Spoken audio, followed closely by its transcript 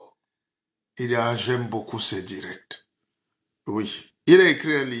Il a, j'aime beaucoup ses directs. Oui. Il a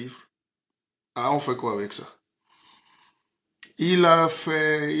écrit un livre. Ah, on fait quoi avec ça? Il a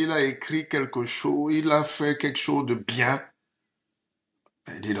écrit quelque chose, il a fait quelque chose de bien.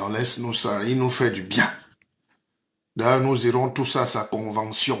 Il dit, non, laisse-nous ça, il nous fait du bien. D'ailleurs, nous irons tous à sa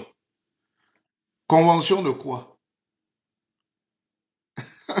convention. Convention de quoi?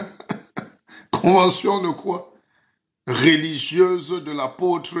 Convention de quoi? Religieuse de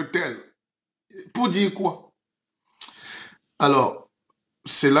l'apôtre tel. Pour dire quoi? Alors,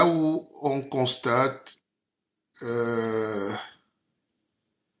 c'est là où on constate, euh,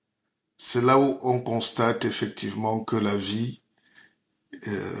 c'est là où on constate effectivement que la vie,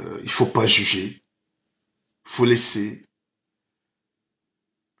 il faut pas juger, faut laisser,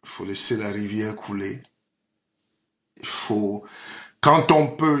 faut laisser la rivière couler. Il faut, quand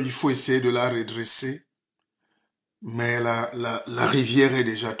on peut, il faut essayer de la redresser, mais la rivière est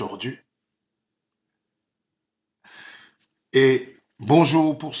déjà tordue. Et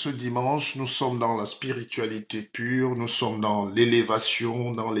bonjour pour ce dimanche, nous sommes dans la spiritualité pure, nous sommes dans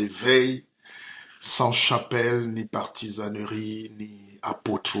l'élévation, dans l'éveil, sans chapelle, ni partisanerie, ni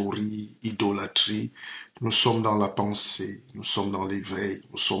apôtrerie, idolâtrie. Nous sommes dans la pensée, nous sommes dans l'éveil,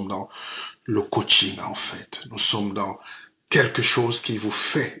 nous sommes dans le coaching en fait. Nous sommes dans quelque chose qui vous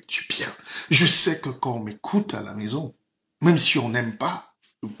fait du bien. Je sais que quand on m'écoute à la maison, même si on n'aime pas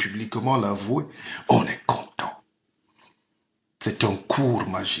publiquement l'avouer, on est content. C'est un cours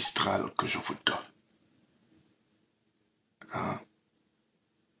magistral que je vous donne. Hein?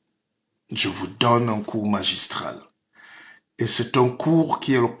 Je vous donne un cours magistral. Et c'est un cours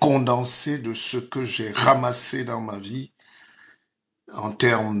qui est le condensé de ce que j'ai ramassé dans ma vie en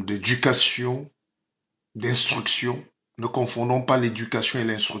termes d'éducation, d'instruction. Ne confondons pas l'éducation et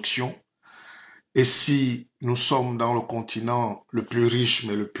l'instruction. Et si nous sommes dans le continent le plus riche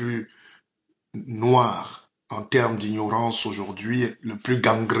mais le plus noir en termes d'ignorance aujourd'hui, le plus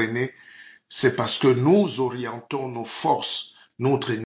gangréné, c'est parce que nous orientons nos forces, notre